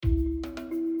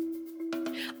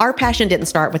Our passion didn't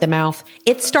start with the mouth.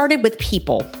 It started with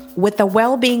people, with the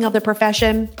well-being of the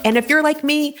profession. And if you're like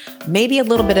me, maybe a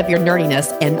little bit of your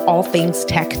nerdiness and all things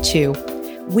tech too.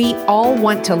 We all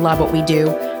want to love what we do,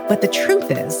 but the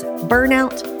truth is,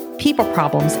 burnout, people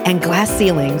problems, and glass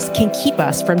ceilings can keep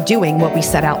us from doing what we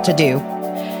set out to do.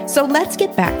 So let's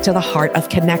get back to the heart of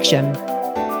connection.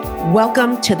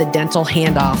 Welcome to the Dental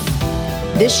Handoff.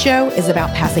 This show is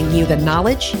about passing you the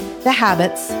knowledge, the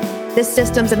habits, the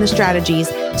systems, and the strategies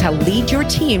to lead your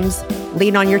teams,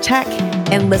 lean on your tech,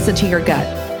 and listen to your gut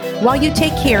while you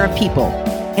take care of people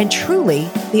and truly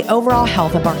the overall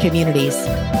health of our communities.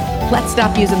 Let's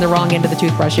stop using the wrong end of the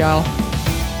toothbrush, y'all.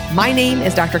 My name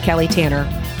is Dr. Kelly Tanner.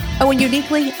 Oh, and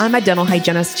uniquely, I'm a dental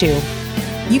hygienist too.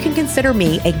 You can consider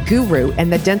me a guru in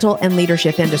the dental and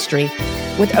leadership industry.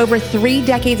 With over 3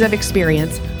 decades of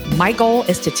experience, my goal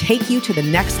is to take you to the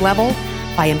next level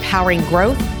by empowering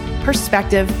growth,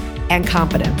 perspective, and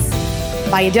confidence.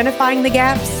 By identifying the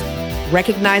gaps,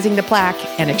 recognizing the plaque,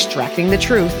 and extracting the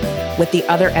truth with the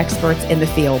other experts in the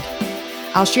field.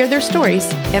 I'll share their stories,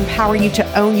 empower you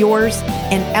to own yours,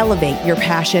 and elevate your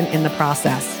passion in the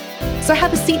process. So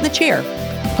have a seat in the chair,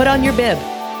 put on your bib,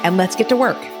 and let's get to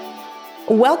work.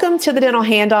 Welcome to the Dental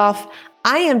Handoff.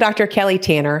 I am Dr. Kelly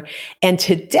Tanner, and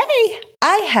today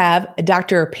I have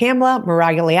Dr. Pamela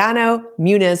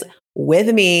Maragliano-Muniz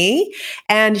with me,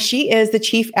 and she is the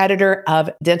chief editor of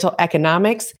Dental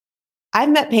Economics. I've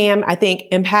met Pam, I think,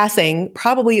 in passing,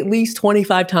 probably at least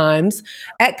 25 times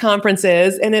at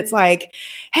conferences, and it's like,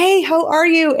 hey, how are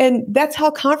you? And that's how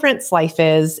conference life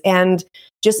is, and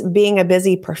just being a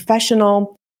busy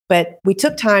professional. But we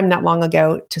took time not long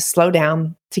ago to slow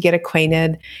down, to get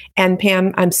acquainted. And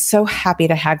Pam, I'm so happy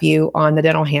to have you on the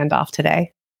Dental Handoff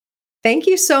today. Thank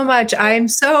you so much. I'm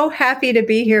so happy to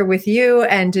be here with you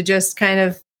and to just kind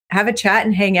of have a chat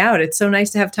and hang out. It's so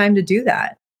nice to have time to do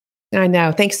that. I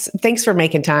know. Thanks for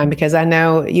making time, because I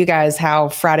know you guys how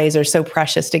Fridays are so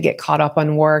precious to get caught up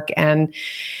on work. And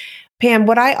Pam,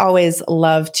 what I always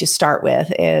love to start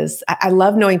with is I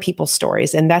love knowing people's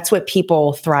stories, and that's what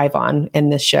people thrive on in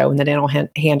this show, in the Dental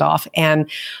Handoff. And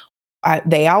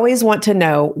they always want to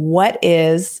know, what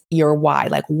is your why?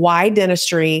 Like, why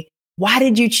dentistry? Why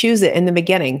did you choose it in the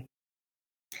beginning?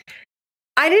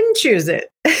 I didn't choose it.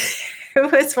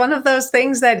 It was one of those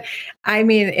things that,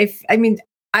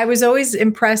 I was always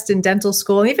impressed in dental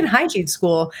school and even hygiene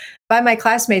school by my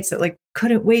classmates that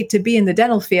couldn't wait to be in the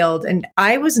dental field. And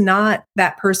I was not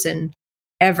that person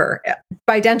ever.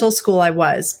 By dental school, I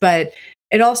was, but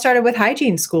it all started with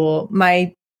hygiene school.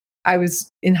 I was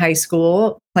in high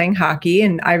school playing hockey,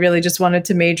 and I really just wanted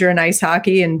to major in ice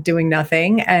hockey and doing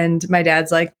nothing. And my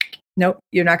dad's like, nope,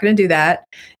 you're not going to do that.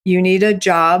 You need a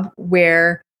job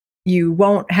where you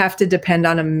won't have to depend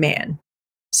on a man.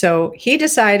 So he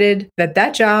decided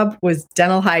that job was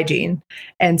dental hygiene.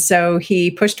 And so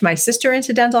he pushed my sister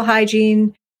into dental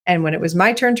hygiene. And when it was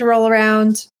my turn to roll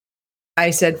around,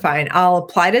 I said, fine, I'll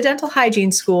apply to dental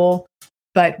hygiene school.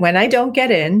 But when I don't get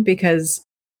in, because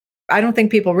I don't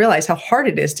think people realize how hard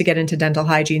it is to get into dental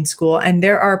hygiene school. And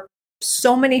there are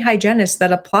so many hygienists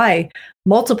that apply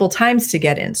multiple times to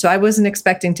get in. So I wasn't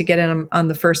expecting to get in on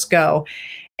the first go.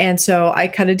 And so I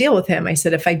cut a deal with him. I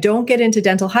said, if I don't get into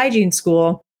dental hygiene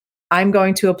school, I'm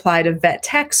going to apply to vet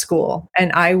tech school,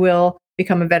 and I will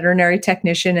become a veterinary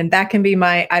technician. And that can be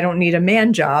my, I don't need a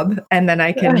man job. And then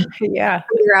I can figure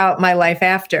out my life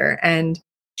after. And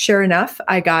sure enough,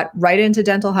 I got right into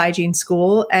dental hygiene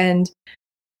school. And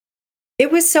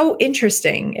it was so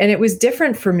interesting. And it was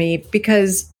different for me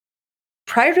because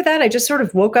prior to that, I just sort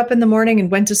of woke up in the morning and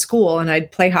went to school, and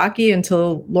I'd play hockey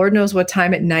until Lord knows what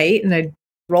time at night. And I'd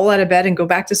roll out of bed and go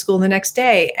back to school the next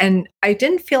day. And I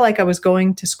didn't feel like I was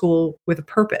going to school with a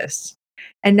purpose.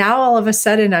 And now all of a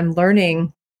sudden I'm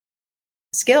learning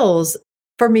skills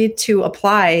for me to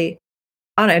apply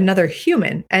on another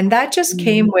human. And that just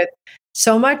came with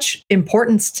so much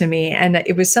importance to me. And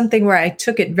it was something where I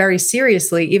took it very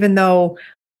seriously, even though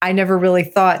I never really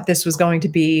thought this was going to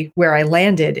be where I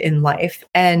landed in life.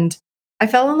 And I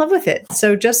fell in love with it.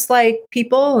 So just like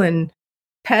people and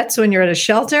pets, when you're at a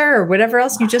shelter or whatever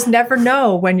else, you just never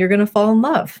know when you're going to fall in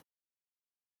love.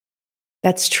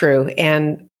 That's true.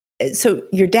 And so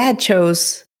your dad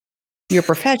chose your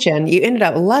profession. You ended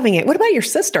up loving it. What about your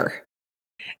sister?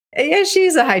 Yeah,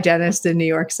 she's a hygienist in New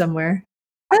York somewhere.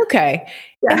 Okay.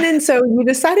 Yeah. And then so you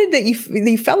decided that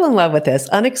you fell in love with this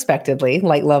unexpectedly,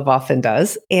 like love often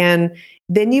does. And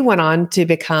then you went on to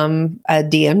become a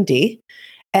DMD.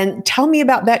 And tell me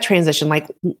about that transition. Like,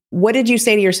 what did you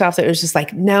say to yourself that was just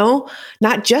like, no,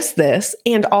 not just this,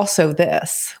 and also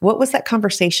this? What was that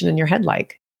conversation in your head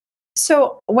like?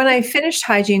 So when I finished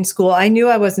hygiene school, I knew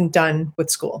I wasn't done with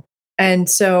school. And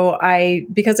so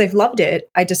because I've loved it,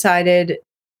 I decided,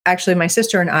 actually, my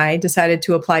sister and I decided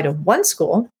to apply to one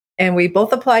school, and we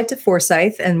both applied to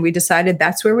Forsyth, and we decided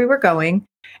that's where we were going.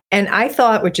 And I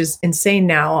thought, which is insane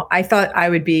now, I thought I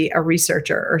would be a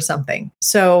researcher or something.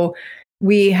 So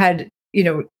we had,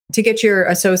 to get your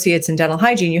associates in dental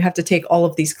hygiene, you have to take all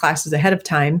of these classes ahead of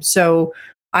time. So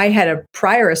I had a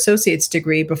prior associate's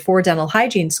degree before dental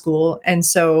hygiene school. And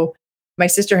so my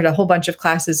sister had a whole bunch of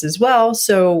classes as well.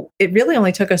 So it really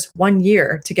only took us 1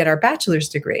 year to get our bachelor's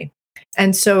degree.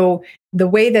 And so the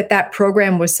way that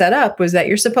program was set up was that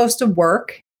you're supposed to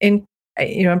work in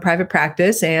private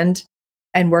practice and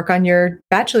work on your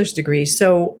bachelor's degree.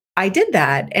 So I did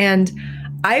that. And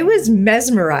I was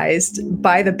mesmerized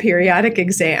by the periodic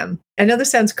exam. I know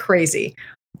this sounds crazy,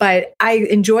 but I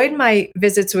enjoyed my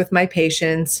visits with my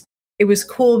patients. It was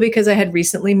cool because I had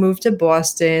recently moved to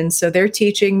Boston. So they're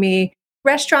teaching me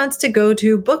restaurants to go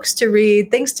to, books to read,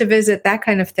 things to visit, that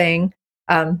kind of thing.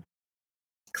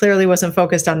 Clearly wasn't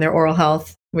focused on their oral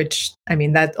health, which, I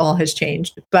mean, that all has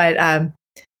changed. But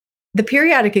the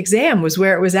periodic exam was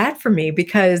where it was at for me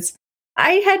because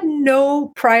I had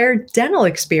no prior dental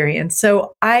experience.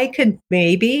 So I could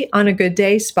maybe on a good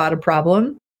day spot a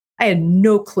problem. I had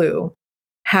no clue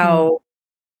how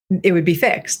it would be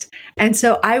fixed. And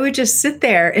so I would just sit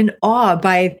there in awe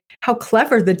by how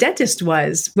clever the dentist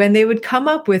was when they would come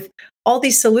up with all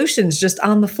these solutions just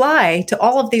on the fly to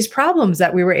all of these problems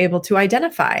that we were able to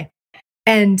identify.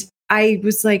 And I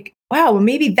was like, wow, well,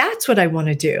 maybe that's what I want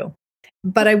to do.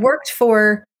 But I worked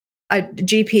for a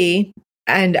GP,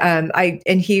 and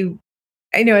he,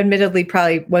 I know, admittedly,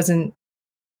 probably wasn't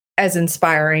as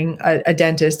inspiring a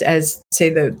dentist as, say,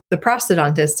 the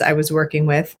prosthodontists I was working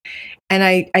with. And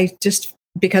I just,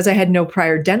 because I had no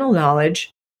prior dental knowledge,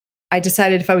 I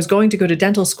decided if I was going to go to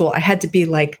dental school, I had to be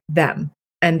like them.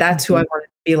 And that's who I wanted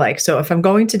to be like. So if I'm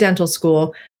going to dental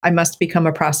school, I must become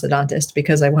a prosthodontist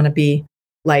because I want to be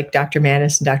like Dr.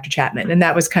 Manis and Dr. Chapman. And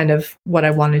that was kind of what I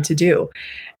wanted to do.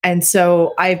 And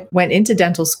so I went into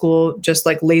dental school just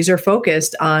like laser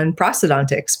focused on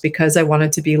prosthodontics because I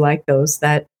wanted to be like those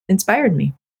that inspired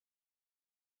me.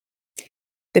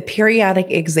 The periodic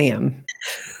exam.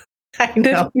 I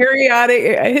know. The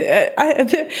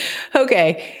periodic.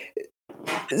 Okay.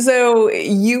 So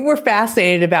you were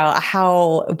fascinated about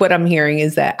what I'm hearing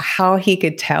is that how he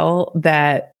could tell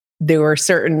that there were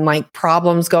certain like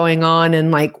problems going on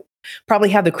and like probably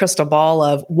had the crystal ball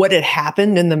of what had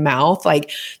happened in the mouth.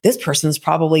 Like this person's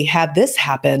probably had this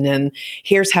happen and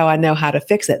here's how I know how to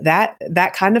fix it. That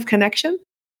kind of connection.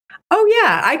 Oh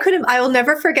yeah. I will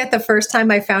never forget the first time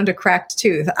I found a cracked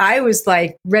tooth. I was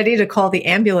like ready to call the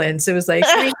ambulance. It was like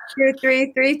 3, 2,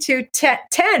 3, 3, 2,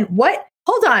 10. What?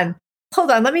 Hold on.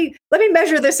 Let me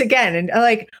measure this again. And I'm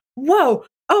like, whoa,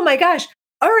 oh my gosh.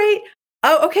 All right.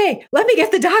 Oh, okay. Let me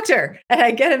get the doctor. And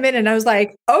I get him in and I was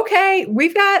like, okay,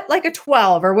 we've got like a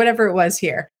 12 or whatever it was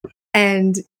here.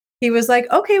 And he was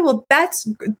like, okay, well, that's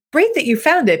great that you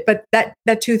found it, but that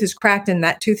tooth is cracked and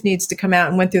that tooth needs to come out,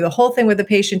 and went through the whole thing with the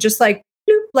patient, just like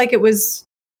it was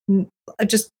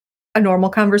just a normal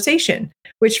conversation,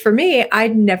 which for me,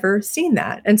 I'd never seen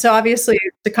that. And so obviously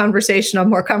it's a conversation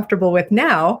I'm more comfortable with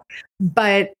now,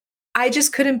 but I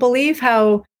just couldn't believe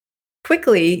how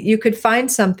quickly you could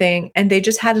find something and they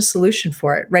just had a solution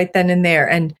for it right then and there.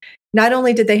 And not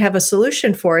only did they have a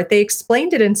solution for it, they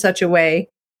explained it in such a way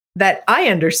that I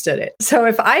understood it. So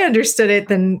if I understood it,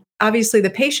 then obviously the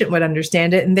patient would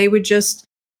understand it and they would just,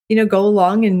 go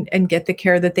along and get the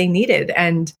care that they needed.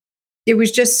 And it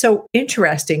was just so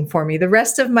interesting for me. The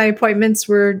rest of my appointments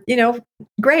were,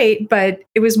 great, but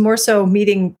it was more so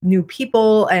meeting new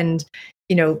people and,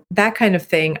 that kind of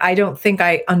thing. I don't think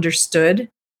I understood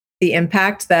the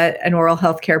impact that an oral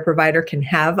health care provider can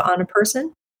have on a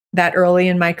person that early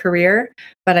in my career.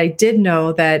 But I did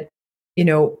know that,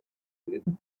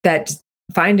 that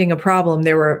finding a problem,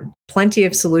 there were plenty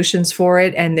of solutions for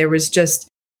it. And there was just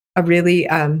a really,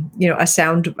 a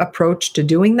sound approach to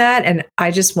doing that. And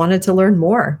I just wanted to learn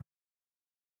more.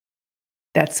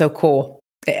 That's so cool.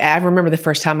 I remember the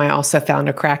first time I also found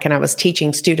a crack, and I was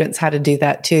teaching students how to do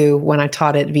that too when I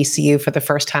taught at VCU for the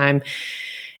first time.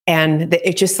 And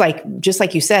it just like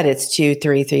you said, it's 2,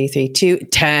 3, 3, 3, 2,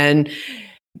 10,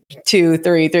 2,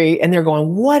 3, 3. And they're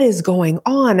going, what is going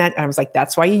on? And I was like,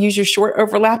 that's why you use your short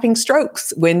overlapping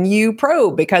strokes when you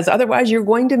probe, because otherwise you're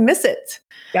going to miss it.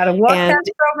 Got to walk that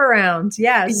probe around.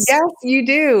 Yes. Yes, you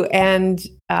do. And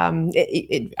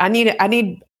I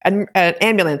need an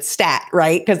ambulance stat,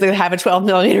 right? Because they have a 12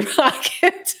 millimeter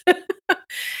pocket.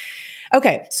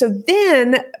 Okay. So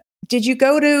then did you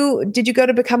go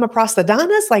to become a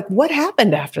prosthodontist? Like what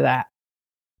happened after that?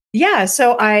 Yeah.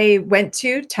 So I went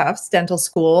to Tufts Dental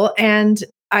School and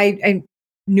I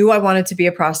knew I wanted to be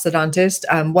a prosthodontist.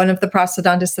 One of the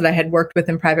prosthodontists that I had worked with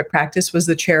in private practice was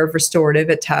the chair of restorative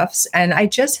at Tufts. And I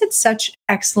just had such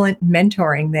excellent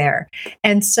mentoring there.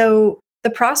 And so the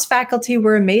pros faculty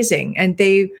were amazing and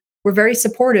they were very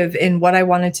supportive in what I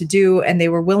wanted to do. And they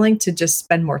were willing to just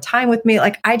spend more time with me.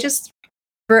 Like I just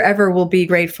forever will be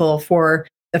grateful for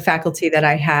the faculty that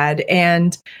I had.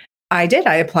 And I did.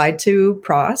 I applied to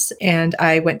pros and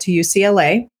I went to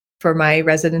UCLA for my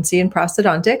residency in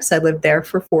prosthodontics. I lived there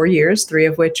for 4 years, 3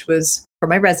 of which was for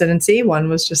my residency. One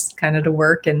was just kind of to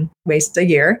work and waste a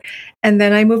year. And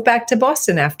then I moved back to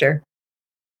Boston after.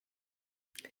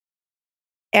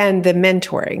 And the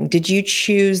mentoring, did you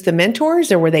choose the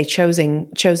mentors or were they chosen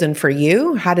for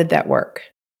you? How did that work?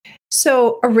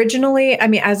 So originally, I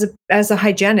mean, as a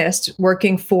hygienist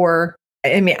working for,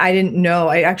 I mean, I didn't know.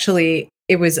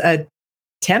 It was a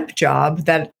temp job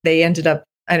that they ended up.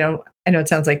 I know it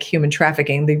sounds like human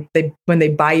trafficking. They when they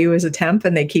buy you as a temp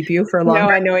and they keep you for a long. No,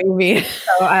 I know what you mean.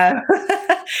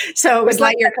 So it was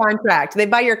like your contract. They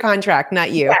buy your contract,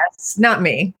 not you. Yes, not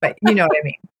me, but you know what I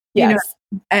mean. Yes.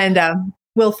 You know, and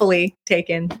willfully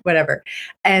taken, whatever.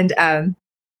 And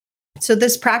so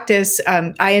this practice,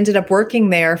 I ended up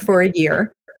working there for a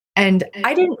year, and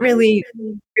I didn't really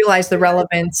realize the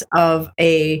relevance of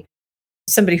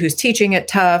somebody who's teaching at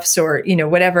Tufts or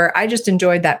whatever. I just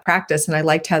enjoyed that practice, and I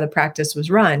liked how the practice was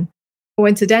run.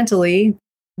 Coincidentally,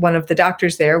 one of the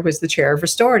doctors there was the chair of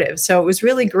restorative, so it was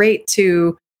really great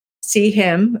to see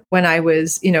him when I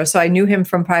was, so I knew him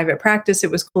from private practice.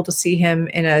 It was cool to see him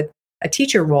in a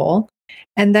teacher role,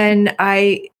 and then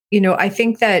I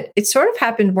think that it sort of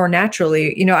happened more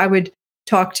naturally. I would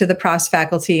talk to the pros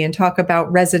faculty and talk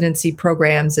about residency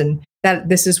programs and that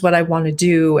this is what I want to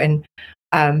do. And,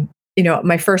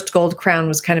 my first gold crown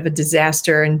was kind of a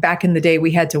disaster. And back in the day,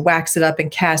 we had to wax it up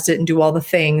and cast it and do all the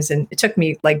things. And it took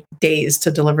me like days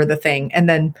to deliver the thing. And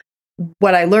then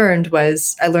what I learned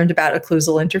about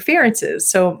occlusal interferences.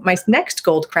 So my next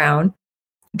gold crown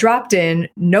dropped in,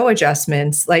 no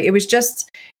adjustments. Like it was just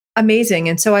amazing.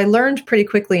 And so I learned pretty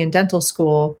quickly in dental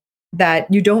school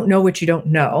that you don't know what you don't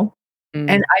know. Mm.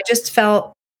 And I just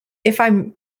felt if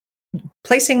I'm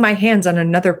placing my hands on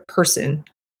another person,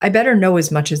 I better know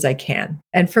as much as I can.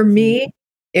 And for me,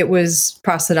 it was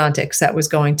prosthodontics that was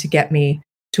going to get me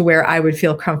to where I would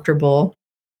feel comfortable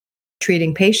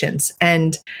treating patients.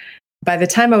 And by the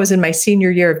time I was in my senior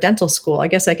year of dental school, I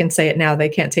guess I can say it now, they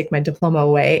can't take my diploma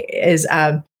away, is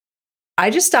I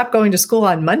just stopped going to school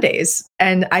on Mondays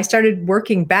and I started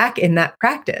working back in that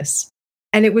practice.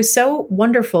 And it was so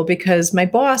wonderful because my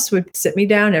boss would sit me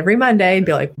down every Monday and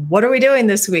be like, what are we doing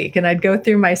this week? And I'd go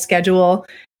through my schedule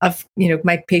of,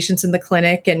 my patients in the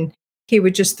clinic, and he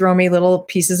would just throw me little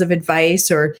pieces of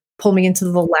advice or pull me into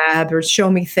the lab or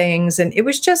show me things. And it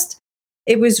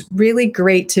was really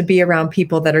great to be around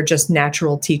people that are just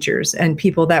natural teachers and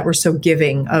people that were so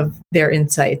giving of their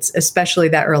insights, especially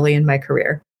that early in my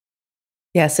career.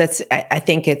 Yes, I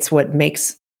think it's what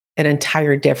makes an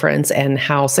entire difference and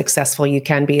how successful you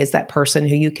can be is that person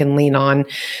who you can lean on,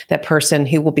 that person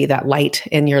who will be that light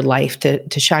in your life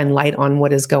to shine light on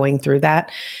what is going through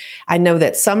that. I know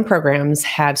that some programs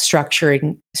have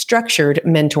structured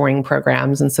mentoring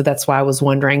programs. And so that's why I was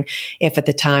wondering if at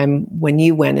the time when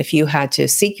you went, if you had to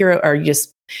seek or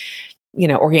just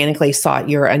organically sought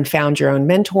and found your own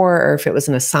mentor, or if it was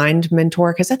an assigned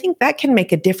mentor, because I think that can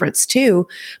make a difference too.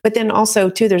 But then also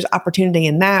too, there's opportunity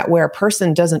in that where a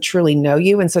person doesn't truly know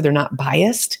you. And so they're not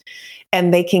biased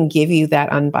and they can give you that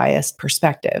unbiased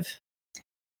perspective.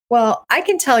 Well, I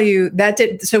can tell you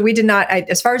so we did not,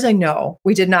 as far as I know,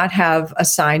 we did not have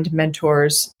assigned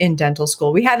mentors in dental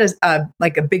school. We had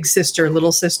a big sister,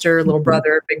 little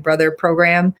brother, big brother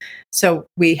program. So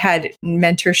we had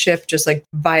mentorship just like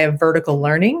via vertical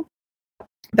learning,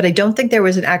 but I don't think there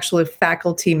was an actual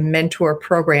faculty mentor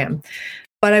program.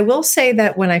 But I will say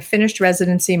that when I finished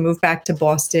residency, moved back to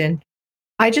Boston,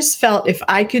 I just felt if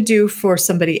I could do for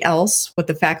somebody else what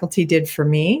the faculty did for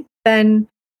me, then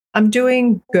I'm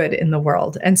doing good in the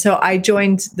world. And so I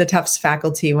joined the Tufts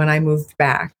faculty when I moved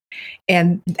back.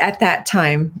 And at that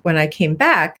time, when I came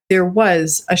back, there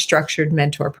was a structured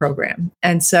mentor program.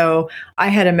 And so I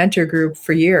had a mentor group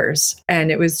for years.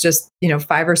 And it was just,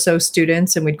 5 or so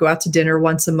students. And we'd go out to dinner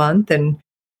once a month. And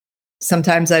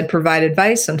sometimes I'd provide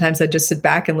advice. Sometimes I'd just sit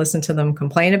back and listen to them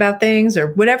complain about things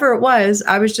or whatever it was.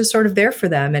 I was just sort of there for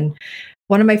them. And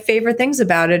one of my favorite things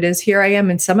about it is here I am,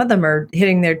 and some of them are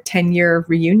hitting their 10-year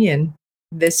reunion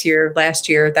this year, last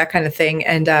year, that kind of thing.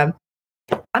 And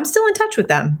I'm still in touch with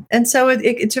them. And so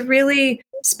it's a really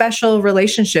special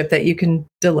relationship that you can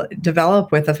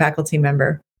develop with a faculty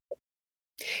member.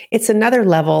 It's another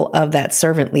level of that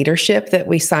servant leadership that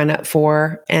we sign up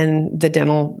for in the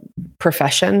dental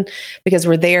profession, because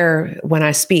we're there when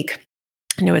I speak.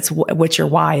 It's what's your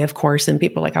why, of course. And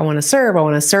people are like, I want to serve, I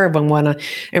want to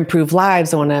improve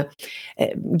lives, I want to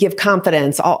give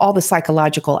confidence, all the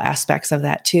psychological aspects of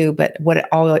that too. But what it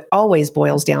always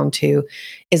boils down to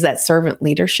is that servant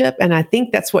leadership. And I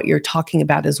think that's what you're talking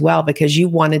about as well, because you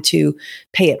wanted to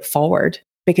pay it forward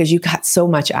because you got so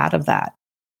much out of that.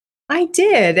 I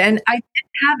did. And I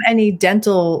didn't have any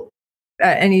dental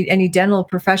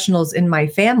professionals in my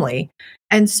family.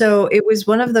 And so it was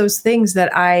one of those things that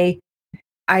I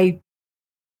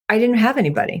didn't have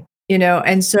anybody,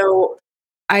 and so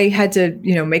I had to,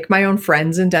 make my own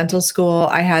friends in dental school.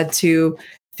 I had to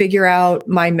figure out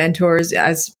my mentors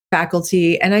as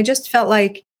faculty. And I just felt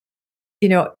like,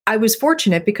 I was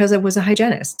fortunate because I was a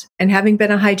hygienist, and having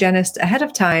been a hygienist ahead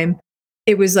of time,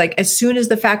 it was like, as soon as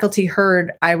the faculty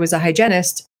heard I was a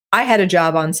hygienist, I had a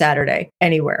job on Saturday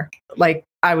anywhere, like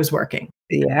I was working.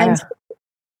 Yeah.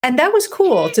 And that was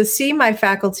cool to see my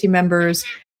faculty members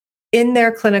in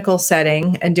their clinical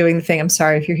setting and doing the thing. I'm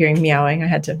sorry if you're hearing meowing. I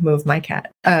had to move my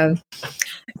cat. So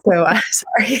I'm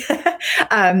sorry.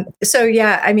 So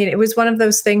yeah, I mean, it was one of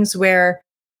those things where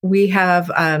we have,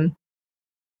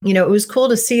 it was cool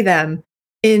to see them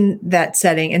in that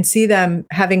setting and see them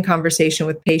having conversation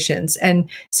with patients and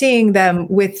seeing them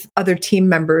with other team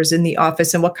members in the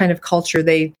office and what kind of culture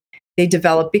they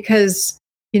develop, because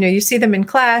you see them in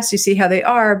class, you see how they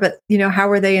are, but how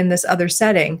are they in this other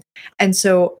setting? And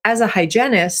so as a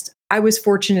hygienist, I was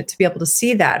fortunate to be able to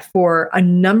see that for a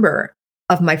number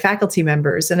of my faculty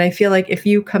members. And I feel like if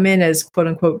you come in as quote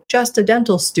unquote just a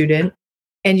dental student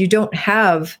and you don't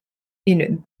have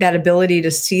that ability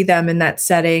to see them in that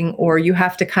setting, or you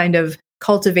have to kind of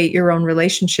cultivate your own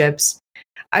relationships,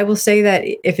 I will say that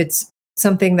if it's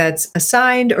something that's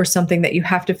assigned or something that you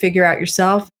have to figure out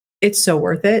yourself, it's so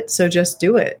worth it. So just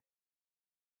do it.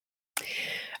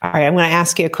 All right. I'm going to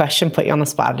ask you a question, put you on the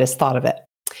spot. I just thought of it.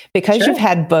 Because Sure. You've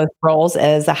had both roles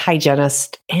as a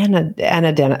hygienist and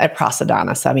a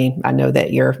prosthodontist. I mean, I know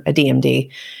that you're a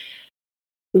DMD.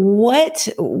 What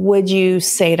would you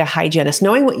say to hygienists,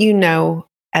 knowing what you know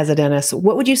as a dentist,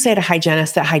 what would you say to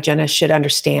hygienists that hygienists should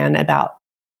understand about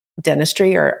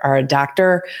dentistry or a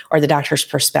doctor or the doctor's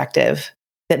perspective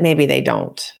that maybe they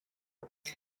don't?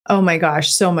 Oh my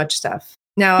gosh, so much stuff.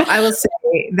 Now, I will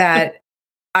say that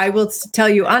I will tell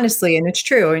you honestly, and it's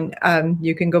true, and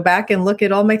you can go back and look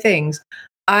at all my things.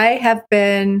 I have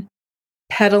been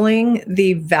peddling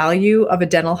the value of a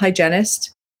dental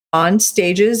hygienist on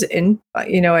stages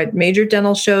at major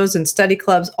dental shows and study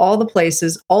clubs, all the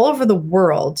places, all over the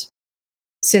world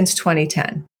since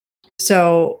 2010.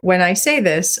 So when I say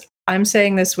this, I'm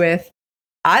saying this with,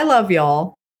 I love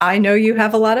y'all. I know you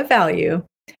have a lot of value.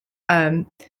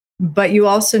 But you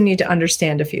also need to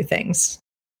understand a few things.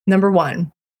 Number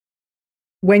one,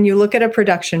 when you look at a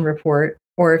production report,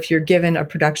 or if you're given a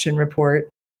production report,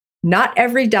 not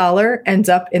every dollar ends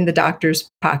up in the doctor's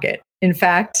pocket. In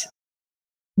fact,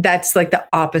 that's like the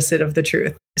opposite of the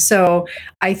truth. So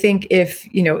I think if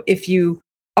you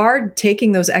are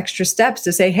taking those extra steps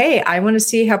to say, hey, I want to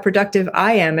see how productive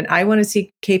I am, and I want to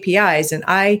see KPIs, and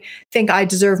I think I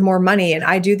deserve more money, and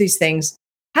I do these things,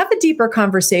 have a deeper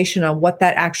conversation on what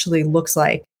that actually looks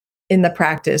like in the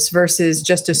practice versus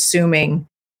just assuming,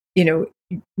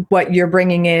 what you're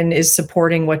bringing in is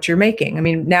supporting what you're making. I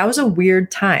mean, now is a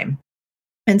weird time.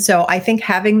 And so I think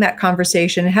having that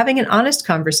conversation, having an honest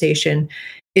conversation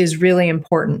is really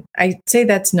important. I say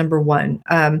that's number one.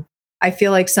 I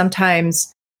feel like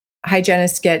sometimes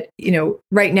hygienists get,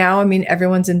 right now, I mean,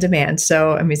 everyone's in demand.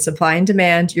 So, I mean, supply and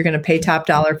demand, you're going to pay top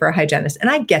dollar for a hygienist. And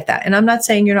I get that. And I'm not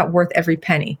saying you're not worth every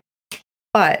penny.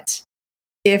 But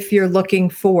if you're looking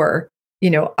for,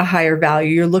 a higher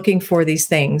value, you're looking for these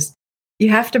things, you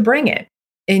have to bring it,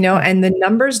 and the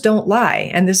numbers don't lie.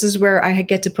 And this is where I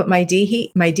get to put my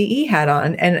DE hat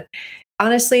on. And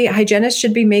honestly, hygienists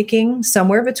should be making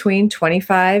somewhere between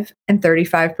 25 and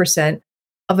 35%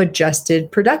 of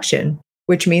adjusted production,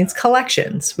 which means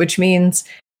collections, which means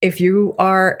if you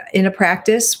are in a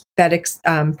practice that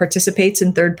participates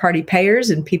in third-party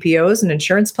payers and PPOs and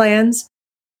insurance plans,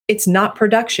 it's not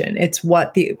production. It's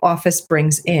what the office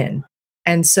brings in.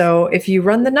 And so if you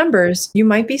run the numbers, you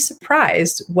might be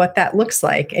surprised what that looks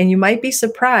like. And you might be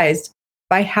surprised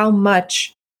by how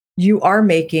much you are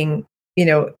making,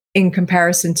 in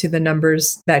comparison to the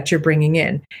numbers that you're bringing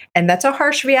in. And that's a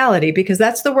harsh reality, because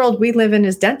that's the world we live in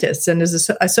as dentists and as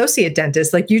associate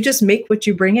dentists. Like, you just make what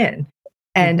you bring in.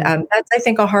 And that's, I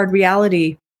think, a hard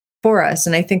reality for us.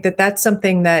 And I think that that's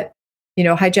something that,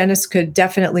 hygienists could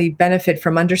definitely benefit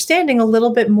from understanding a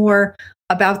little bit more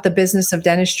about the business of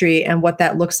dentistry and what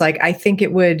that looks like. I think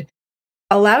it would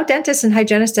allow dentists and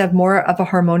hygienists to have more of a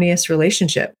harmonious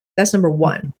relationship. That's number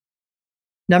one.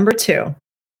 Number two,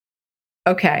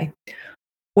 okay,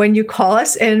 when you call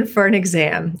us in for an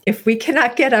exam, if we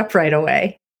cannot get up right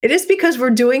away, it is because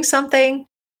we're doing something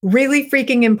really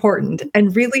freaking important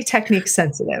and really technique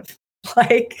sensitive.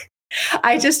 Like,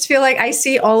 I just feel like I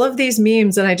see all of these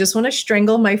memes and I just want to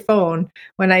strangle my phone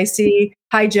when I see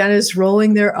hygienists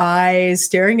rolling their eyes,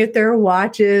 staring at their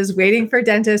watches, waiting for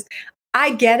dentists.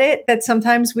 I get it that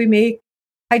sometimes we make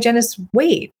hygienists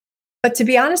wait. But to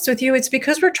be honest with you, it's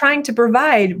because we're trying to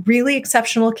provide really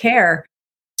exceptional care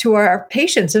to our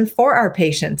patients and for our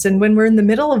patients. And when we're in the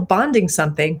middle of bonding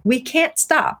something, we can't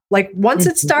stop. Like once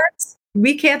it starts,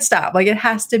 we can't stop. Like it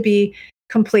has to be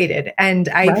completed. And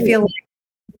I feel like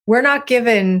we're not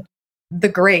given the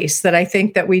grace that I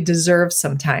think that we deserve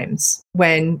sometimes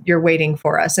when you're waiting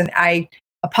for us. And I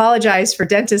apologize for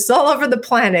dentists all over the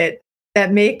planet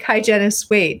that make hygienists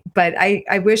wait. But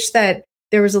I wish that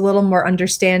there was a little more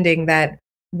understanding that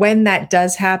when that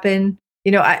does happen,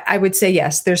 I would say,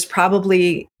 yes, there's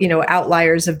probably,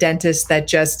 outliers of dentists that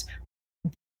just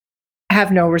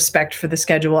have no respect for the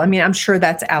schedule. I mean, I'm sure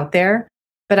that's out there,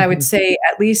 but I would say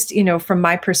at least, from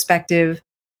my perspective,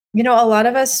 a lot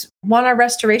of us want our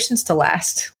restorations to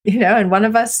last, and one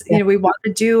of us, we want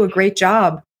to do a great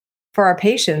job for our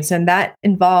patients. And that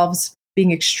involves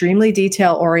being extremely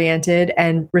detail oriented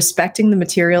and respecting the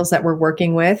materials that we're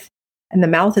working with. And the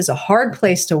mouth is a hard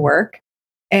place to work,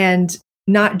 and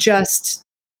not just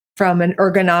from an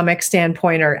ergonomic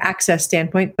standpoint or access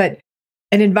standpoint, but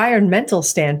an environmental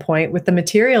standpoint with the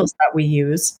materials that we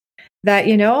use that,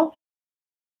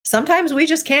 sometimes we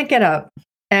just can't get up.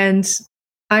 And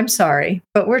I'm sorry,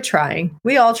 but we're trying.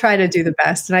 We all try to do the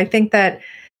best. And I think that,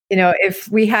 if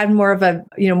we had more of a,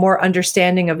 more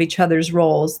understanding of each other's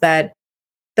roles, that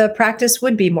the practice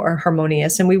would be more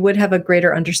harmonious and we would have a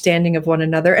greater understanding of one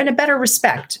another and a better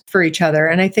respect for each other.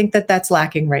 And I think that that's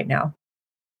lacking right now.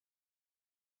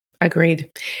 Agreed.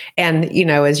 And,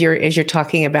 as you're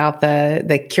talking about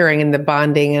the curing and the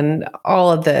bonding and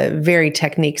all of the very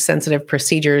technique sensitive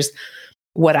procedures,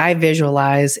 what I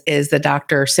visualize is the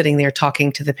doctor sitting there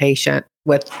talking to the patient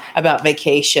about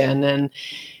vacation and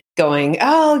going,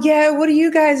 oh yeah, what are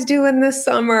you guys doing this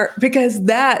summer? Because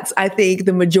that's, I think,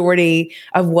 the majority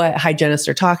of what hygienists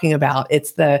are talking about.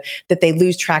 It's that they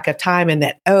lose track of time and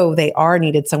that, they are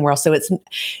needed somewhere else. So it's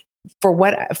from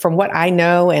what I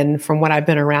know and from what I've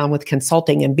been around with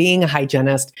consulting and being a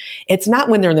hygienist, it's not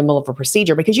when they're in the middle of a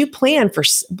procedure, because you plan for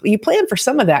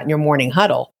some of that in your morning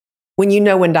huddle. When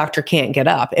when doctor can't get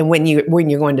up and when you're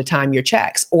going to time your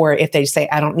checks, or if they say,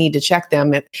 I don't need to check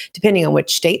them, depending on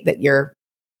which state that you're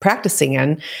practicing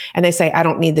in, and they say, I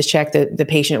don't need to check, the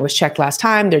patient was checked last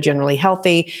time, they're generally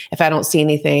healthy. If I don't see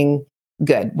anything,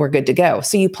 good, we're good to go.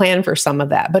 So you plan for some of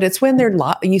that, but it's when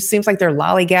seems like they're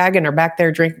lollygagging or back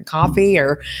there drinking coffee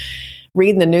or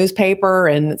reading the newspaper.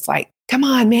 And it's like, come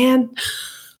on, man.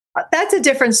 That's a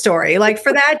different story. Like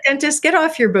for that, dentist, get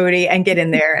off your booty and get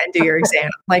in there and do your exam.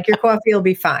 Like your coffee will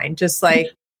be fine. Just like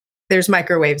there's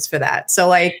microwaves for that. So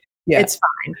it's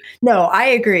fine. No, I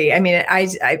agree. I mean,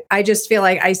 I just feel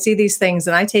like I see these things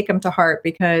and I take them to heart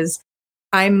because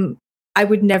I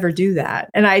would never do that.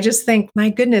 And I just think, my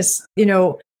goodness,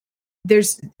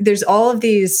 there's all of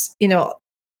these,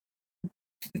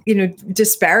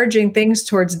 disparaging things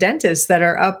towards dentists that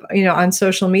are up, on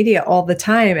social media all the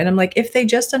time. And I'm like, if they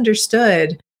just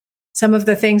understood some of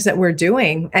the things that we're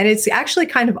doing, and it's actually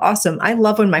kind of awesome. I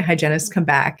love when my hygienists come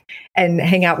back and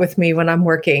hang out with me when I'm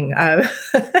working.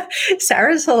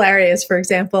 Sarah's hilarious, for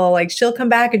example. Like she'll come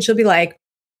back and she'll be like,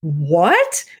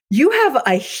 what? You have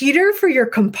a heater for your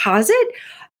composite?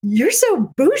 You're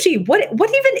so bougie. What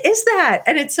even is that?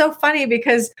 And it's so funny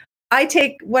because I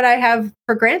take what I have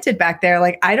for granted back there.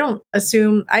 Like I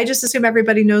just assume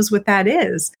everybody knows what that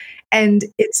is. And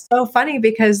it's so funny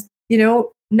because,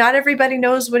 not everybody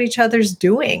knows what each other's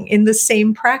doing in the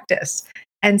same practice.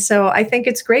 And so I think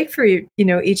it's great for you,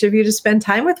 each of you to spend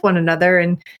time with one another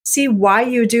and see why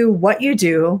you do what you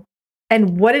do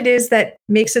and what it is that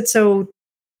makes it so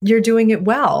you're doing it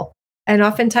well. And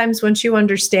oftentimes once you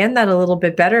understand that a little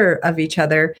bit better of each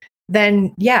other,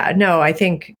 then I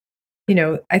think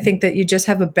that you just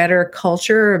have a better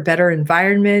culture, a better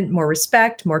environment, more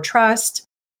respect, more trust.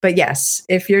 But yes,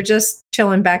 if you're just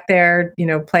chilling back there,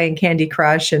 playing Candy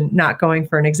Crush and not going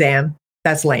for an exam,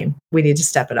 that's lame. We need to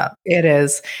step it up. It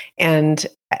is. And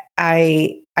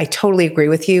I totally agree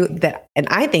with you that, and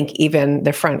I think even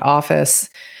the front office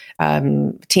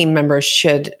team members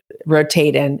should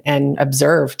rotate and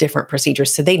observe different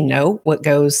procedures so they know what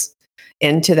goes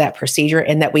into that procedure,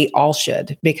 and that we all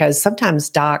should, because sometimes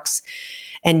docs,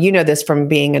 and you know this from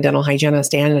being a dental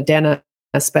hygienist and a dentist,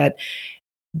 but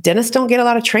dentists don't get a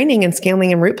lot of training in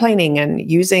scaling and root planing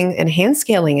and using and hand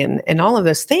scaling and all of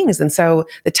those things. And so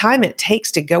the time it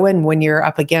takes to go in when you're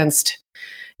up against,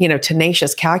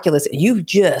 tenacious calculus, you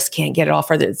just can't get it off.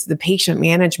 For the patient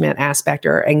management aspect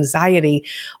or anxiety,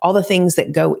 all the things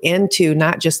that go into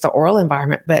not just the oral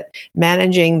environment, but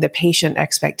managing the patient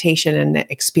expectation and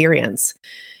the experience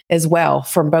as well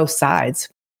from both sides.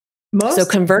 So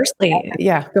conversely,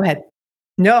 yeah, go ahead.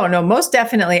 No, most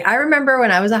definitely. I remember when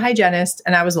I was a hygienist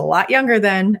and I was a lot younger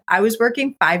then, I was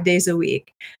working 5 days a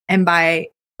week. And by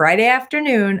Friday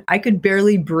afternoon, I could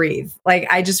barely breathe. Like,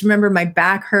 I just remember my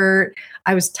back hurt.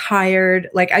 I was tired.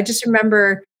 Like, I just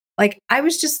remember, like, I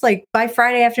was just like, by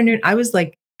Friday afternoon, I was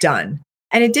like done.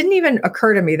 And it didn't even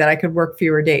occur to me that I could work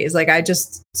fewer days. Like, I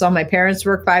just saw my parents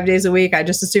work 5 days a week. I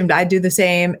just assumed I'd do the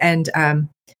same. And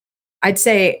I'd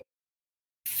say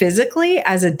physically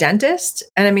as a dentist,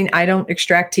 and I mean, I don't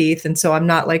extract teeth, and so I'm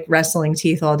not like wrestling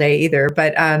teeth all day either,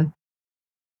 but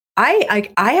I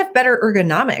have better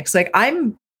ergonomics. Like,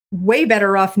 I'm way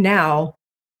better off now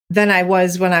than I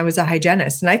was when I was a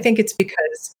hygienist. And I think it's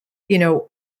because,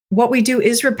 what we do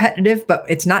is repetitive, but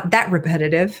it's not that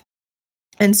repetitive.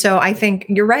 And so I think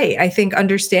you're right. I think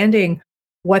understanding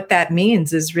what that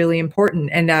means is really important.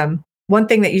 And one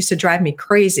thing that used to drive me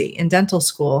crazy in dental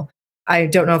school, I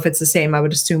don't know if it's the same, I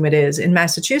would assume it is, in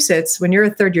Massachusetts, when you're a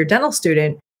third year dental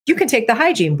student, you can take the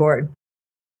hygiene board.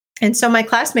 And so my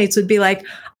classmates would be like,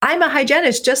 I'm a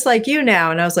hygienist just like you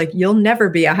now. And I was like, you'll never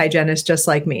be a hygienist just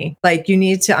like me. Like, you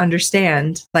need to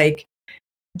understand, like,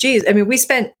 geez, I mean, we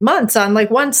spent months on like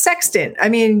one sextant. I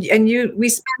mean, we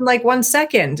spend like 1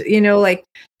 second, like,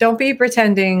 don't be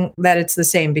pretending that it's the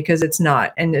same, because it's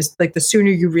not. And it's like, the sooner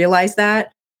you realize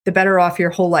that, the better off your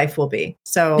whole life will be.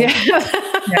 So, yeah.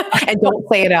 And don't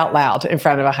say it out loud in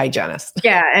front of a hygienist.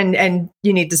 Yeah. And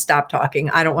you need to stop talking.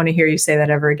 I don't want to hear you say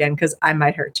that ever again, because I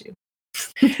might hurt you.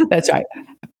 That's right.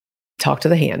 Talk to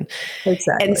the hand.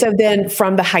 Exactly. And so then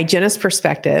from the hygienist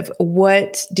perspective,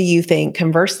 what do you think,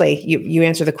 conversely, you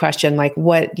answer the question, like,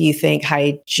 what do you think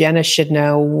hygienists should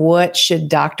know? What should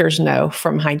doctors know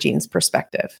from hygiene's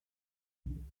perspective?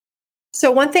 So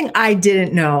one thing I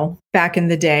didn't know back in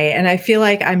the day, and I feel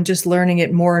like I'm just learning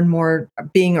it more and more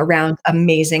being around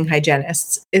amazing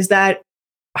hygienists, is that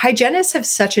hygienists have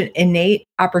such an innate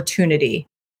opportunity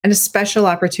and a special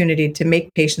opportunity to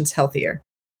make patients healthier.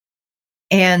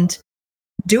 And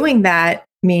doing that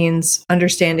means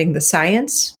understanding the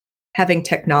science, having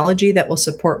technology that will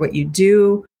support what you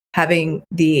do, having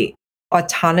the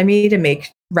autonomy to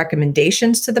make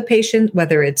recommendations to the patient,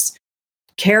 whether it's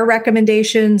care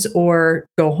recommendations or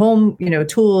go home,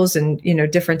 tools and,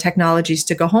 different technologies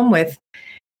to go home with.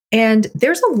 And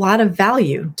there's a lot of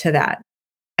value to that.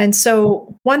 And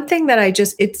so one thing that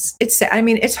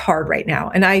it's hard right now,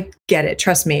 and I get it.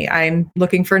 Trust me, I'm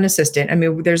looking for an assistant. I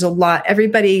mean, there's a lot,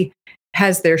 everybody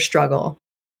has their struggle,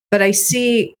 but I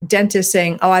see dentists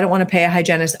saying, oh, I don't want to pay a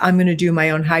hygienist. I'm going to do my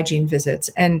own hygiene visits.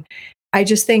 And I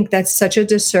just think that's such a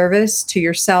disservice to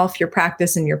yourself, your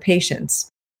practice, and your patients.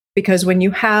 Because when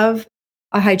you have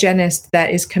a hygienist that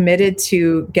is committed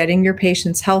to getting your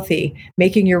patients healthy,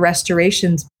 making your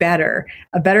restorations better,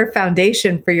 a better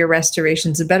foundation for your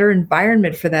restorations, a better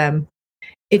environment for them,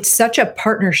 it's such a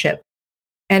partnership.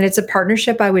 And it's a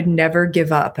partnership I would never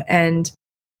give up. And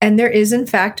there is, in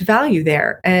fact, value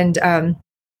there. And I'm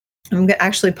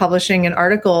actually publishing an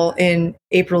article in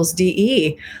April's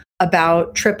DE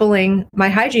about tripling my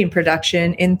hygiene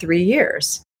production in 3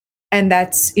 years. And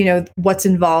that's, what's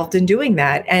involved in doing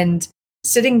that. And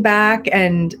sitting back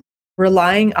and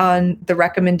relying on the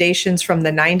recommendations from the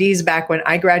 90s, back when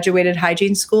I graduated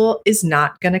hygiene school, is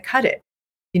not going to cut it.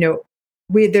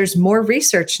 There's more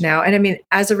research now. And I mean,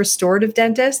 as a restorative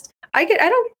dentist, I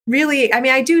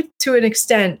do to an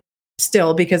extent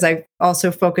still, because I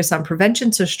also focus on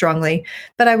prevention so strongly,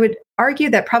 but I would argue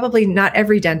that probably not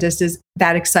every dentist is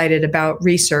that excited about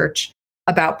research,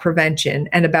 about prevention,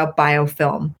 and about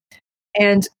biofilm.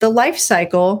 And the life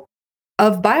cycle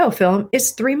of biofilm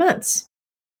is 3 months.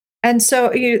 And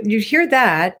so you hear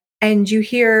that, and you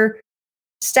hear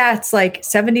stats like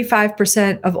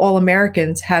 75% of all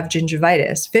Americans have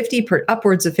gingivitis,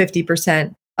 upwards of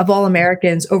 50% of all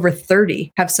Americans over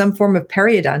 30 have some form of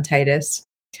periodontitis.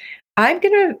 I'm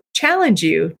going to challenge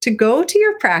you to go to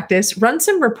your practice, run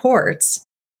some reports,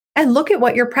 and look at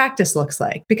what your practice looks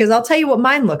like, because I'll tell you what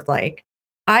mine looked like.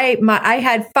 I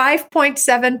had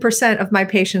 5.7% of my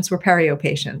patients were perio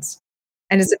patients.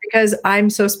 And is it because I'm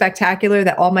so spectacular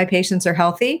that all my patients are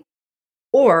healthy?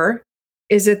 Or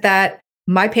is it that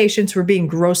my patients were being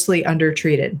grossly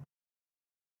undertreated?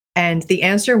 And the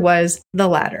answer was the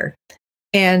latter.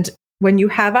 And when you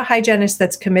have a hygienist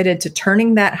that's committed to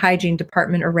turning that hygiene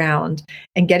department around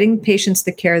and getting patients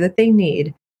the care that they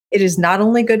need, it is not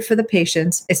only good for the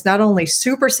patients, it's not only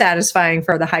super satisfying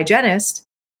for the hygienist,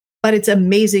 but it's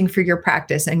amazing for your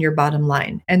practice and your bottom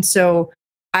line. And so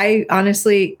I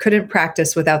honestly couldn't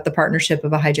practice without the partnership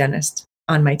of a hygienist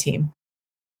on my team.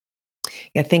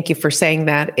 Yeah, thank you for saying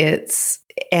that.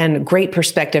 And great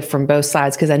perspective from both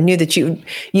sides, because I knew that you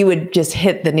would just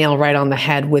hit the nail right on the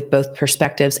head with both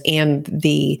perspectives and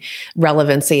the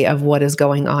relevancy of what is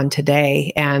going on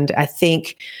today. And I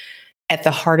think at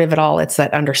the heart of it all, it's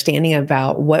that understanding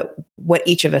about what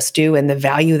each of us do and the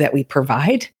value that we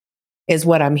provide is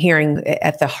what I'm hearing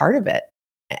at the heart of it.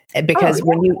 Because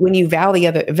when you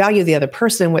value the other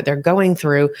person, what they're going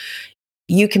through,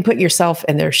 you can put yourself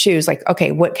in their shoes. Like,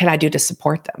 okay, what can I do to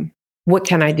support them? What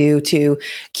can I do to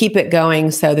keep it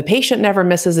going so the patient never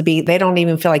misses a beat? They don't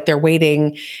even feel like they're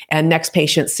waiting and next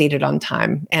patient's seated on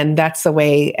time. And that's the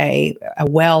way a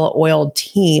well-oiled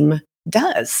team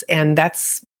does. And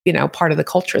that's, part of the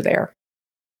culture there.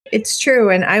 It's true.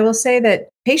 And I will say that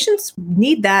patients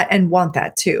need that and want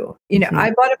that too. Mm-hmm.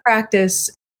 I bought a practice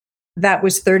that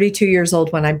was 32 years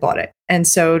old when I bought it. And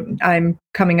so I'm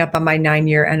coming up on my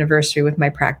 9-year anniversary with my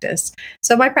practice.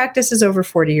 So my practice is over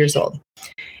 40 years old.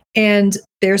 And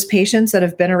there's patients that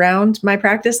have been around my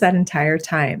practice that entire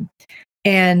time.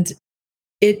 And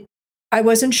I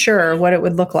wasn't sure what it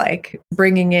would look like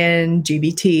bringing in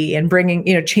GBT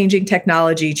and changing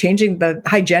technology, changing the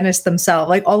hygienists themselves,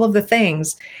 like all of the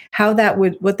things, what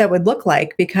that would look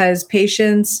like, because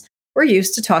patients were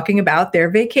used to talking about their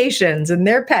vacations and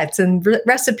their pets and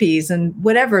recipes and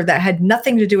whatever that had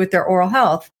nothing to do with their oral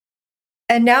health.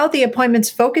 And now the appointment's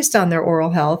focused on their oral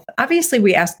health. Obviously,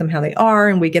 we ask them how they are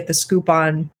and we get the scoop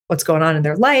on what's going on in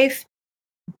their life,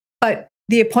 but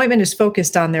the appointment is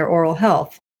focused on their oral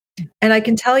health. And I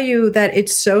can tell you that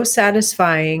it's so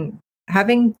satisfying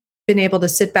having been able to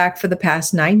sit back for the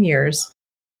past 9 years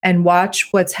and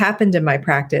watch what's happened in my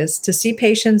practice, to see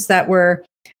patients that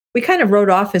we kind of wrote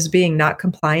off as being not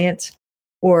compliant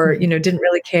or, didn't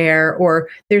really care. Or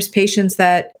there's patients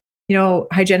that,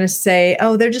 hygienists say,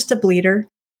 oh, they're just a bleeder.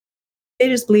 They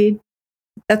just bleed.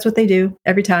 That's what they do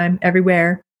every time,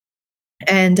 everywhere.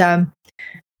 And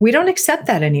we don't accept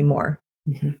that anymore.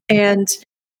 Mm-hmm. And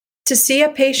to see a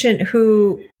patient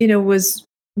who,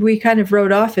 we kind of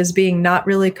wrote off as being not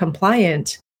really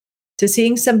compliant, to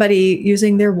seeing somebody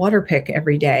using their water pick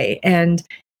every day. And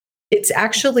it's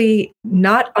actually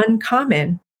not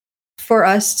uncommon for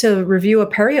us to review a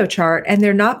perio chart and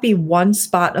there not be one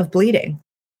spot of bleeding,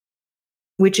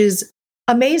 which is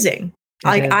amazing.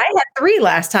 I had 3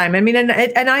 last time. I mean, and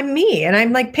I'm me, and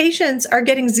I'm like, patients are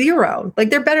getting 0.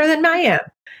 Like, they're better than I am.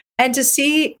 And to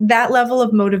see that level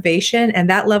of motivation and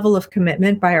that level of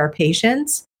commitment by our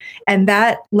patients and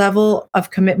that level of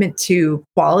commitment to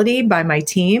quality by my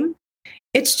team,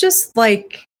 it's just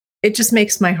like, it just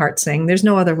makes my heart sing. There's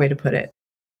no other way to put it.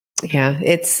 Yeah,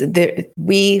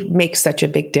 we make such a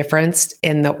big difference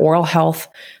in the oral health,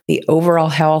 the overall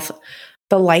health,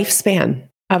 the lifespan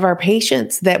of our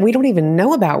patients that we don't even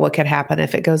know about what could happen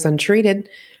if it goes untreated.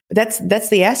 That's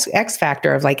the X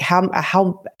factor of like how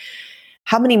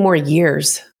many more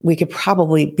years we could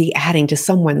probably be adding to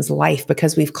someone's life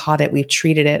because we've caught it, we've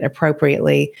treated it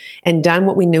appropriately and done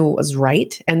what we knew was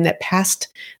right, and that passed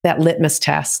that litmus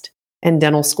test in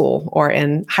dental school or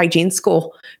in hygiene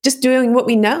school, just doing what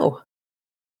we know.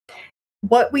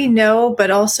 What we know,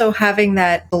 but also having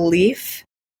that belief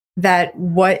that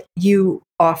what you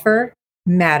offer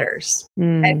matters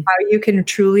and how you can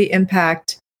truly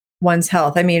impact one's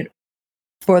health. I mean,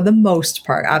 for the most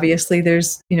part, obviously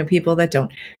there's, people that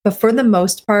don't, but for the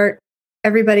most part,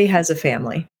 everybody has a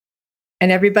family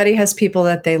and everybody has people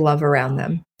that they love around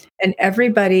them. And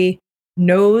everybody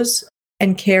knows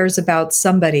and cares about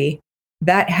somebody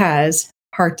that has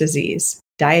heart disease,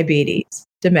 diabetes,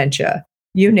 dementia,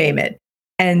 you name it.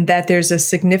 And that there's a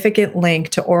significant link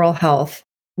to oral health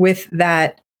with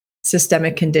that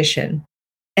systemic condition.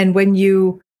 And when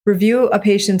you review a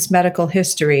patient's medical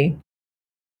history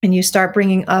and you start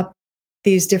bringing up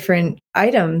these different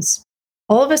items,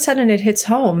 all of a sudden it hits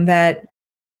home that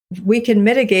we can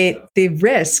mitigate the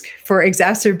risk for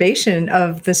exacerbation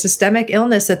of the systemic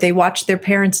illness that they watched their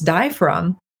parents die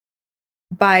from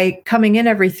by coming in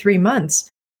every 3 months.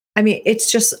 I mean,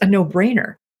 it's just a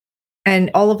no-brainer.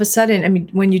 And all of a sudden, I mean,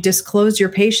 when you disclose your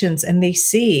patients and they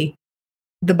see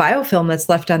the biofilm that's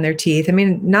left on their teeth. I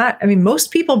mean,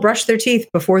 most people brush their teeth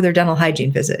before their dental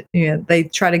hygiene visit. They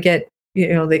try to get,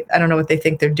 I don't know what they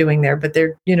think they're doing there, but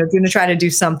they're, going to try to do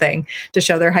something to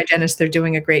show their hygienist they're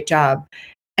doing a great job.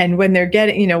 And when they're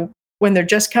getting, when they're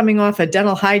just coming off a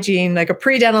dental hygiene, like a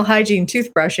pre-dental hygiene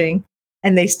toothbrushing,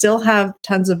 and they still have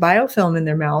tons of biofilm in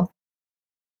their mouth,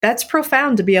 that's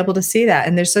profound to be able to see that.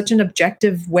 And there's such an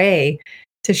objective way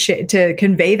to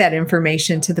convey that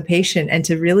information to the patient and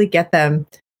to really get them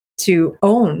to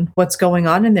own what's going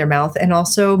on in their mouth and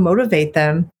also motivate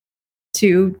them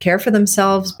to care for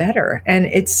themselves better. And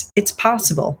it's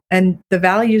possible, and the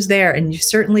value's there, and you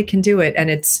certainly can do it. And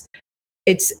it's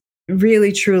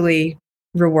really, truly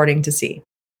rewarding to see.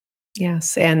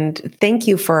 Yes. And thank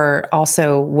you for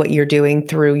also what you're doing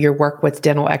through your work with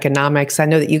dental economics. I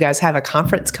know that you guys have a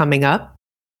conference coming up.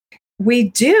 We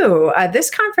do. This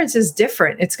conference is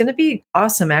different. It's going to be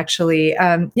awesome, actually.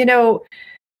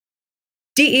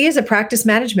 DE is a practice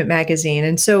management magazine.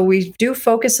 And so we do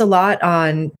focus a lot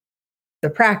on the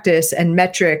practice and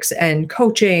metrics and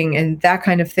coaching and that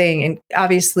kind of thing. And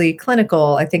obviously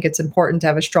clinical. I think it's important to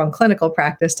have a strong clinical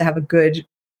practice to have a good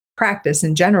practice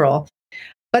in general.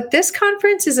 But this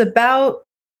conference is about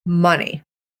money,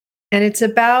 and it's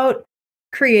about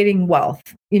creating wealth.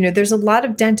 There's a lot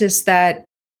of dentists that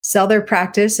sell their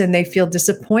practice and they feel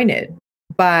disappointed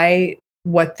by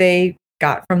what they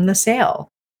got from the sale.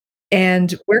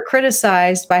 And we're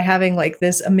criticized by having like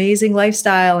this amazing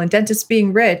lifestyle and dentists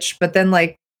being rich, but then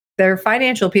like their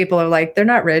financial people are like, they're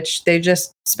not rich. They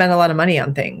just spend a lot of money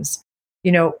on things,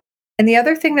 And the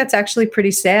other thing that's actually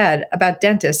pretty sad about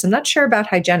dentists, I'm not sure about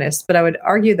hygienists, but I would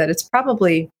argue that it's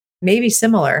probably maybe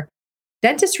similar.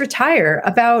 Dentists retire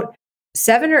about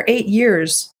 7 or 8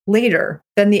 years later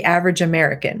than the average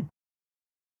American.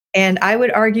 And I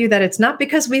would argue that it's not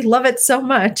because we love it so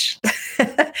much.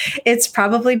 It's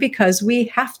probably because we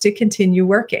have to continue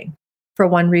working for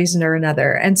one reason or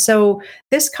another. And so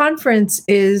this conference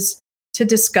is to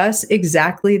discuss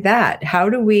exactly that. How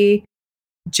do we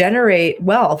generate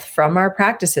wealth from our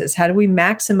practices? How do we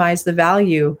maximize the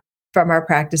value from our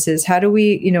practices? How do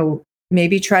we,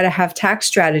 maybe try to have tax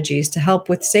strategies to help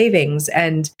with savings?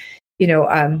 And,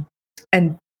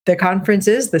 and the conference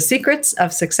is the secrets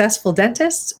of successful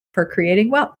dentists for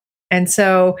creating wealth. And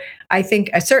so I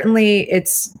think certainly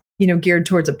it's, geared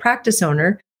towards a practice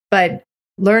owner, but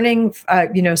learning,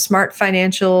 smart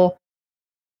financial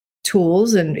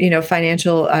tools and,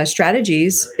 financial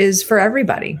strategies is for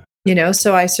everybody.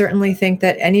 So I certainly think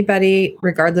that anybody,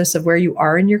 regardless of where you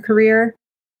are in your career,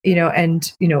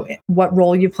 and, what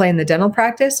role you play in the dental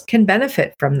practice, can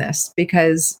benefit from this,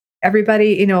 because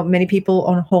everybody, many people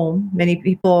own a home. Many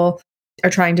people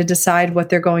are trying to decide what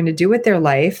they're going to do with their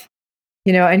life,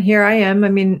 and here I am.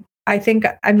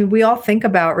 We all think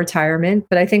about retirement,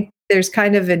 but I think there's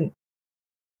kind of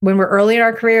when we're early in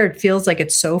our career, it feels like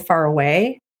it's so far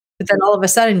away. But then all of a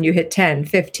sudden you hit 10,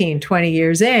 15, 20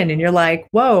 years in and you're like,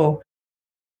 whoa,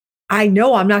 I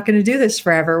know I'm not going to do this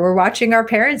forever. We're watching our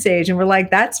parents age and we're like,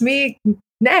 that's me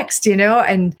next,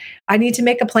 and I need to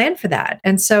make a plan for that.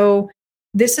 And so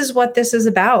this is what this is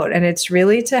about. And it's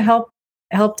really to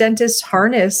help dentists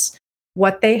harness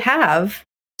what they have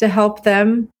to help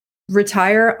them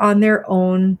retire on their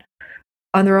own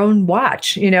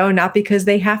watch, not because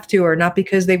they have to, or not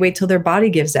because they wait till their body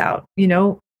gives out,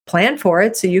 plan for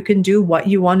it so you can do what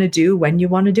you want to do when you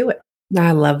want to do it.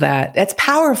 I love that. That's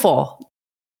powerful.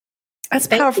 That's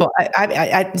powerful.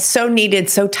 I so needed,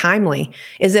 so timely.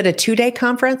 Is it a 2-day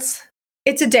conference?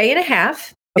 It's a day and a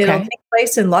half. Okay. It'll take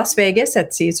place in Las Vegas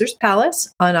at Caesars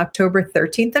Palace on October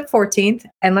 13th and 14th.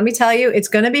 And let me tell you, it's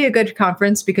going to be a good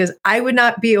conference, because I would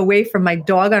not be away from my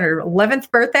dog on her 11th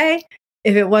birthday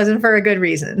if it wasn't for a good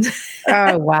reason.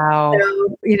 Oh, wow.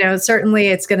 So, certainly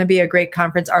it's going to be a great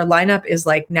conference. Our lineup is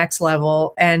like next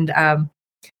level. And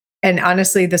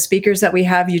honestly, the speakers that we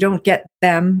have, you don't get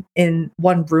them in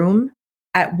one room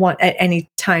at any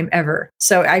time ever.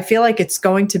 So I feel like it's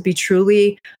going to be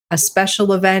truly a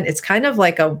special event. It's kind of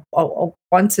like a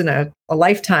once in a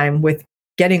lifetime with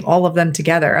getting all of them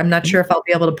together. I'm not sure if I'll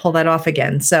be able to pull that off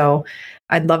again. So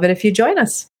I'd love it if you join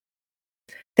us.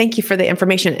 Thank you for the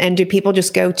information. And do people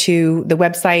just go to the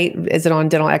website? Is it on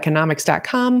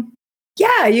dentaleconomics.com?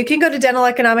 Yeah, you can go to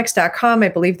dentaleconomics.com. I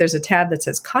believe there's a tab that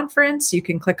says conference. You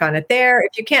can click on it there.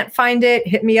 If you can't find it,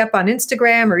 hit me up on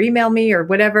Instagram or email me or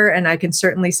whatever, and I can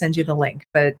certainly send you the link.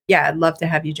 But yeah, I'd love to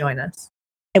have you join us.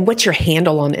 And what's your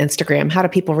handle on Instagram? How do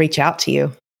people reach out to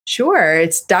you? Sure.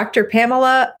 It's Dr.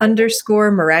 Pamela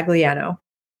 _Maragliano.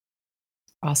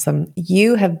 Awesome.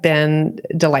 You have been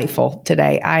delightful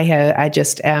today. I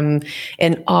just am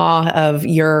in awe of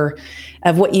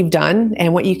what you've done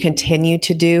and what you continue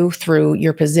to do through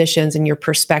your positions and your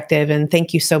perspective. And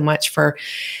thank you so much for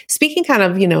speaking kind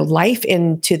of, life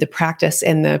into the practice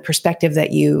and the perspective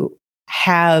that you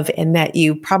have and that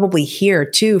you probably hear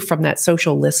too from that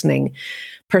social listening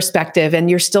perspective. And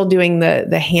you're still doing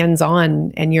the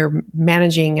hands-on, and you're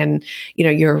managing, and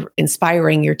you're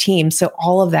inspiring your team. So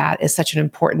all of that is such an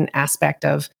important aspect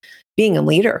of being a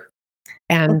leader,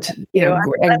 and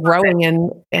and growing,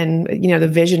 and the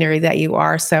visionary that you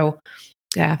are. So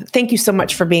yeah, thank you so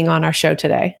much for being on our show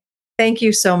today. Thank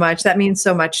you so much. That means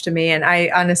so much to me. And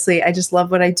I honestly, I just love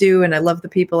what I do, and I love the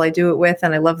people I do it with,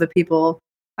 and I love the people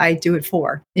I do it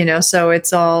for, so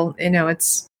it's all,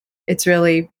 it's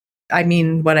really, I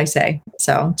mean what I say.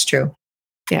 So it's true.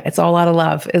 Yeah, it's all out of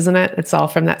love, isn't it? It's all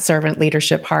from that servant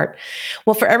leadership heart.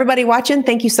 Well, for everybody watching,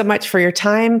 thank you so much for your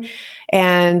time.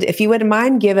 And if you wouldn't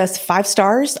mind, give us 5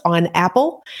 stars on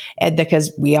Apple, and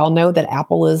because we all know that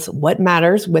Apple is what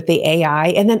matters with the AI.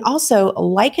 And then also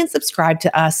like and subscribe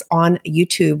to us on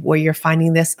YouTube, where you're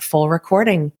finding this full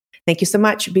recording. Thank you so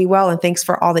much. Be well, and thanks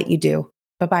for all that you do.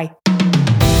 Bye-bye.